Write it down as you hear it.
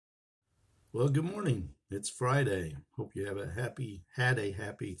Well, good morning. It's Friday. Hope you had a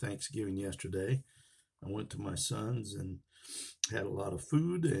happy Thanksgiving yesterday. I went to my son's and had a lot of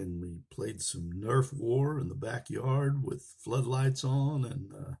food, and we played some Nerf war in the backyard with floodlights on,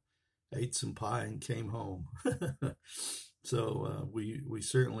 and ate some pie and came home. So we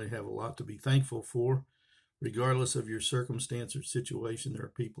certainly have a lot to be thankful for. Regardless of your circumstance or situation, there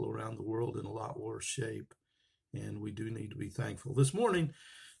are people around the world in a lot worse shape, and we do need to be thankful. This morning,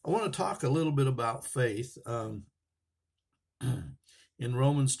 I want to talk a little bit about faith. In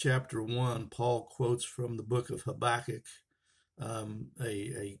Romans chapter 1, Paul quotes from the book of Habakkuk,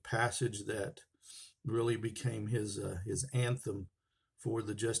 a passage that really became his anthem for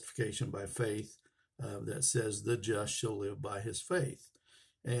the justification by faith, that says, "The just shall live by his faith."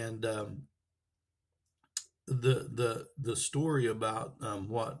 And the story about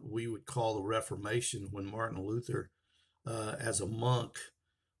what we would call the Reformation, when Martin Luther, as a monk,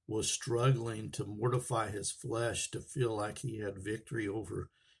 was struggling to mortify his flesh, to feel like he had victory over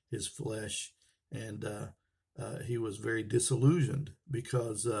his flesh. And he was very disillusioned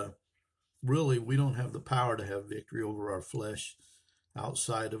because really we don't have the power to have victory over our flesh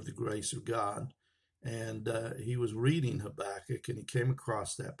outside of the grace of God. And he was reading Habakkuk, and he came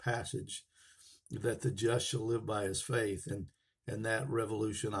across that passage that the just shall live by his faith, and that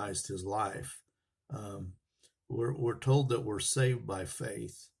revolutionized his life. We're told that we're saved by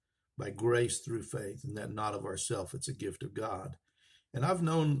faith, by grace through faith, and that not of ourselves, it's a gift of God. And I've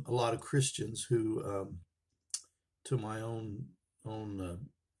known a lot of Christians who, to my own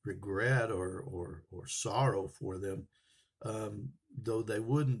regret or sorrow for them, though they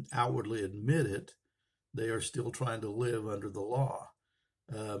wouldn't outwardly admit it, they are still trying to live under the law.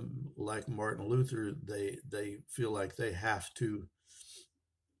 Like Martin Luther, they feel like they have to,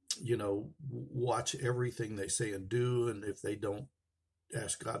 watch everything they say and do, and if they don't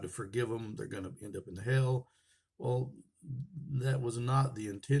ask God to forgive them, they're going to end up in hell. Well, that was not the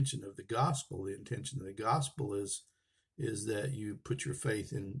intention of the gospel. The intention of the gospel is that you put your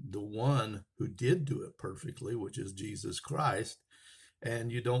faith in the one who did do it perfectly, which is Jesus Christ,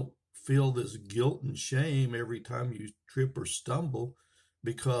 and you don't feel this guilt and shame every time you trip or stumble,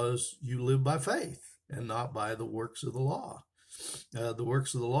 because you live by faith and not by the works of the law. The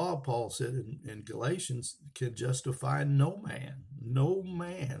works of the law, Paul said in Galatians, can justify no man. No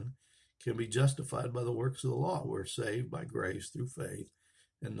man can be justified by the works of the law. We're saved by grace through faith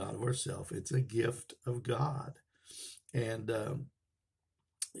and not of ourselves. It's a gift of God. And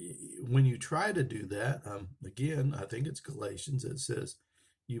when you try to do that, again, I think it's Galatians that says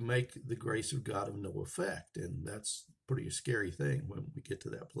you make the grace of God of no effect. And that's pretty scary thing when we get to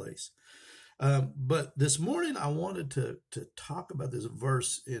that place. But this morning, I wanted to talk about this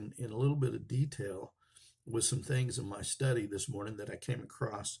verse in a little bit of detail with some things in my study this morning that I came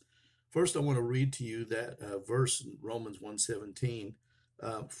across. First, I want to read to you that verse in Romans 1:17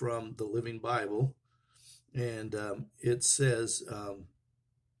 from the Living Bible. And it says,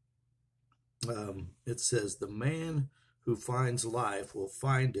 the man who finds life will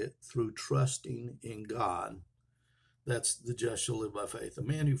find it through trusting in God. That's the just shall live by faith. The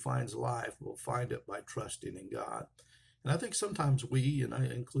man who finds life will find it by trusting in God. And I think sometimes we, and I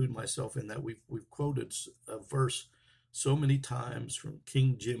include myself in that, we've quoted a verse so many times from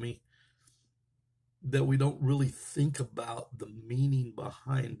King Jimmy that we don't really think about the meaning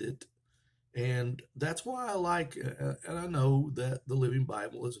behind it. And that's why I like, and I know that the Living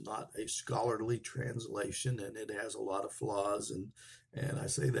Bible is not a scholarly translation, and it has a lot of flaws, and I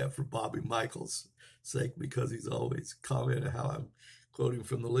say that for Bobby Michael's sake, because he's always commented how I'm quoting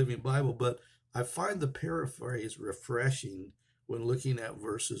from the Living Bible. But I find the paraphrase refreshing when looking at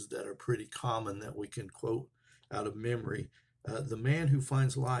verses that are pretty common that we can quote out of memory. The man who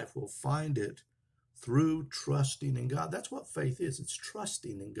finds life will find it through trusting in God. That's what faith is. It's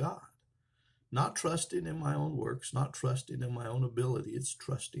trusting in God. Not trusting in my own works, not trusting in my own ability. It's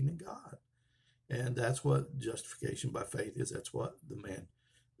trusting in God. And that's what justification by faith is. That's what the man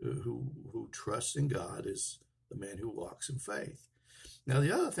who trusts in God is, the man who walks in faith. Now,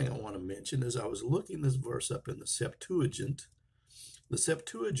 the other thing I want to mention is I was looking this verse up in the Septuagint. The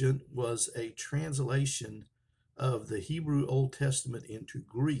Septuagint was a translation of the Hebrew Old Testament into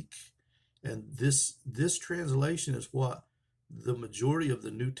Greek. And this translation is what the majority of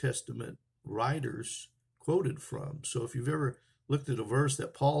the New Testament writers quoted from. So if you've ever looked at a verse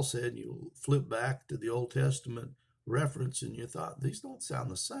that Paul said, and you flip back to the Old Testament reference and you thought, these don't sound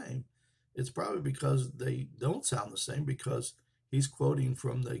the same, it's probably because they don't sound the same, because he's quoting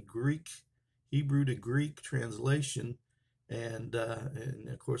from the Greek, Hebrew to Greek translation. And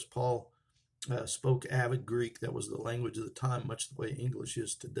of course, Paul spoke avid Greek. That was the language of the time, much the way English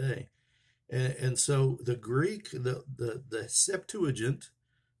is today. And so the Greek, the Septuagint,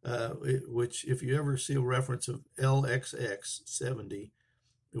 which if you ever see a reference of LXX 70,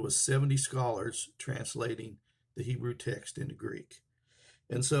 it was 70 scholars translating the Hebrew text into Greek.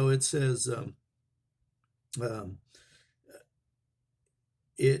 And so it says,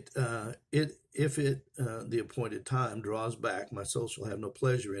 if the appointed time draws back, my soul shall have no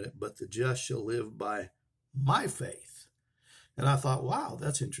pleasure in it, but the just shall live by my faith. And I thought, wow,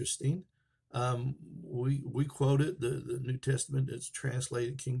 that's interesting. We quoted the New Testament. It's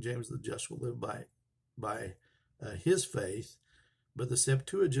translated King James, the just will live by his faith, but the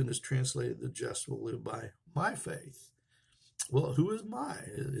Septuagint is translated, the just will live by my faith. Well, who is my?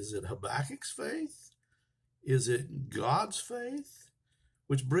 Is it Habakkuk's faith? Is it God's faith?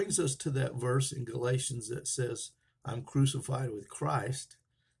 Which brings us to that verse in Galatians that says, I'm crucified with Christ.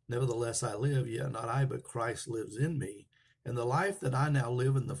 Nevertheless, I live, yet not I, but Christ lives in me. And the life that I now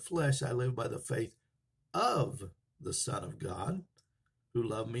live in the flesh, I live by the faith of the Son of God, who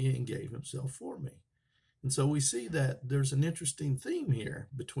loved me and gave himself for me. And so we see that there's an interesting theme here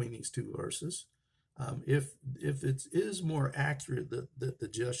between these two verses. If it is more accurate that the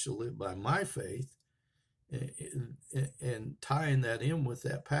just shall live by my faith, and tying that in with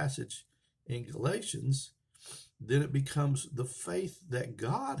that passage in Galatians, then it becomes the faith that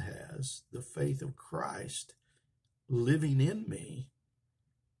God has, the faith of Christ living in me,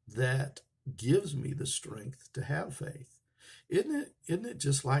 that gives me the strength to have faith. Isn't it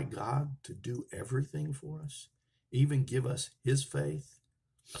just like God to do everything for us, even give us his faith?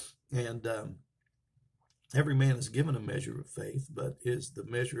 And every man is given a measure of faith, but is the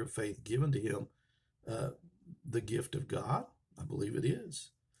measure of faith given to him the gift of God? I believe it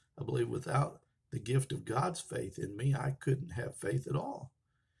is. I believe without the gift of God's faith in me, I couldn't have faith at all.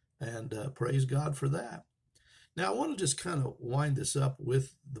 And praise God for that. Now, I want to just kind of wind this up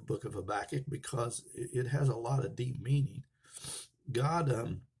with the book of Habakkuk because it has a lot of deep meaning. God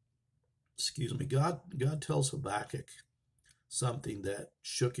tells Habakkuk something that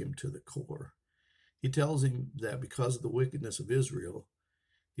shook him to the core. He tells him that because of the wickedness of Israel,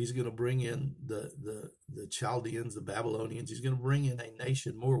 he's going to bring in the Chaldeans, the Babylonians. He's going to bring in a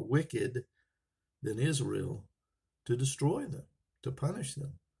nation more wicked than Israel to destroy them, to punish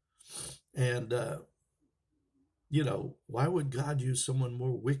them. And, why would God use someone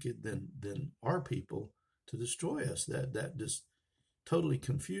more wicked than our people to destroy us? That just totally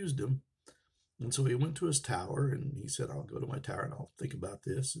confused him. And so he went to his tower and he said, I'll go to my tower and I'll think about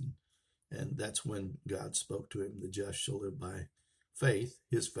this. And that's when God spoke to him, the just shall live by faith,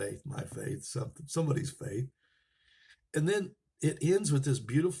 his faith, my faith, somebody's faith. And then it ends with this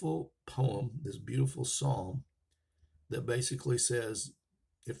beautiful poem, this beautiful psalm that basically says,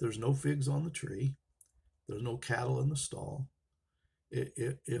 if there's no figs on the tree, there's no cattle in the stall,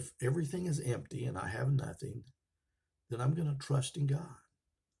 if everything is empty and I have nothing, then I'm going to trust in God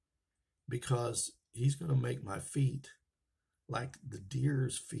because he's going to make my feet like the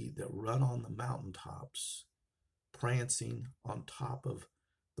deer's feet that run on the mountaintops, prancing on top of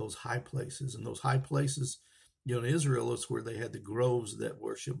those high places. And those high places, in Israel, is where they had the groves that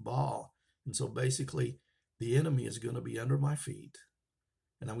worship Baal. And so basically, the enemy is going to be under my feet,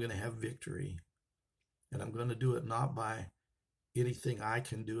 and I'm going to have victory. And I'm going to do it not by anything I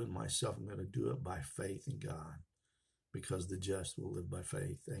can do in myself. I'm going to do it by faith in God, because the just will live by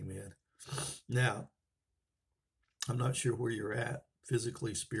faith. Amen. Now, I'm not sure where you're at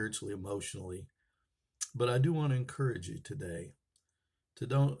physically, spiritually, emotionally, but I do want to encourage you today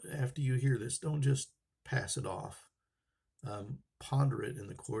to after you hear this, don't just pass it off. Ponder it in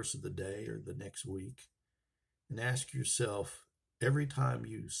the course of the day or the next week and ask yourself every time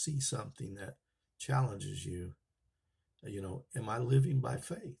you see something that challenges you, am I living by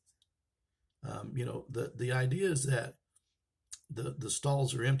faith? The idea is that the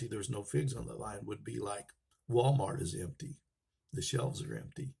stalls are empty, there's no figs on the vine would be like Walmart is empty, the shelves are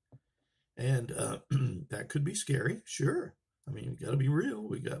empty. And that could be scary, sure. I mean, we got to be real.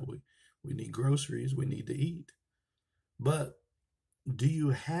 We need groceries, we need to eat. But do you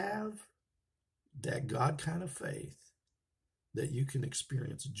have that God kind of faith that you can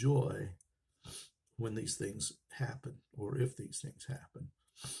experience joy when these things happen, or if these things happen?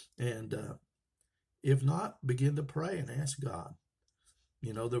 And if not, begin to pray and ask God.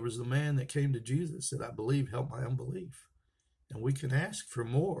 There was the man that came to Jesus and said, I believe, help my unbelief. And we can ask for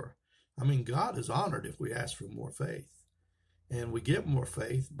more. I mean, God is honored if we ask for more faith. And we get more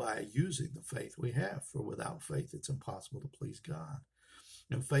faith by using the faith we have. For without faith, it's impossible to please God.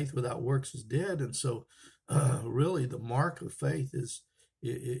 And faith without works is dead. And so really the mark of faith is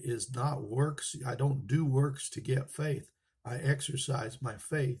not works. I don't do works to get faith. I exercise my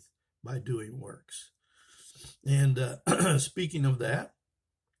faith by doing works. And speaking of that,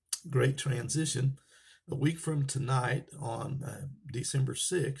 great transition. A week from tonight, on December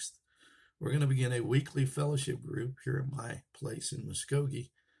 6th, we're going to begin a weekly fellowship group here at my place in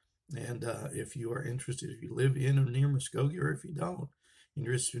Muskogee. And if you are interested, if you live in or near Muskogee, or if you don't, and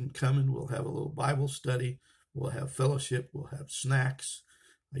you're interested in coming, we'll have a little Bible study. We'll have fellowship. We'll have snacks.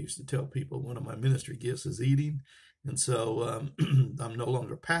 I used to tell people one of my ministry gifts is eating. And so I'm no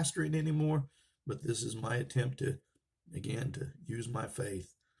longer pastoring anymore, but this is my attempt to use my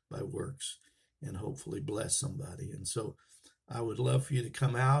faith by works and hopefully bless somebody. And so I would love for you to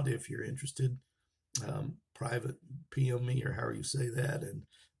come out if you're interested. Private PM me, or however you say that, and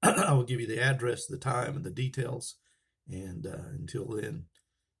I will give you the address, the time, and the details. And until then,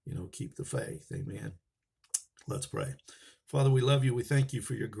 keep the faith. Amen. Let's pray. Father, we love you. We thank you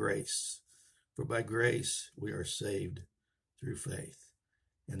for your grace. For by grace we are saved through faith.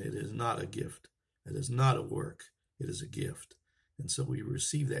 And it is not a gift. It is not a work. It is a gift. And so we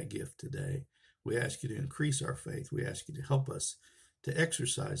receive that gift today. We ask you to increase our faith. We ask you to help us to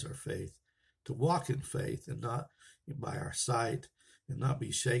exercise our faith, to walk in faith and not by our sight, and not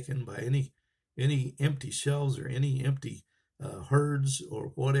be shaken by any empty shelves or any empty herds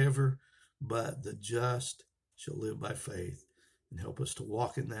or whatever, but the just shall live by faith. And help us to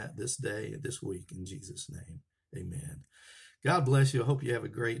walk in that this day and this week, in Jesus' name. Amen. God bless you. I hope you have a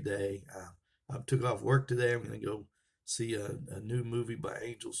great day. I took off work today. I'm going to go see a new movie by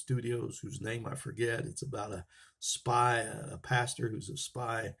Angel Studios, whose name I forget. It's about a spy, a pastor who's a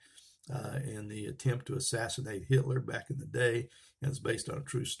spy in the attempt to assassinate Hitler back in the day, and it's based on a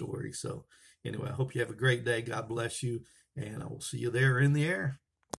true story. So anyway, I hope you have a great day. God bless you, and I will see you there in the air.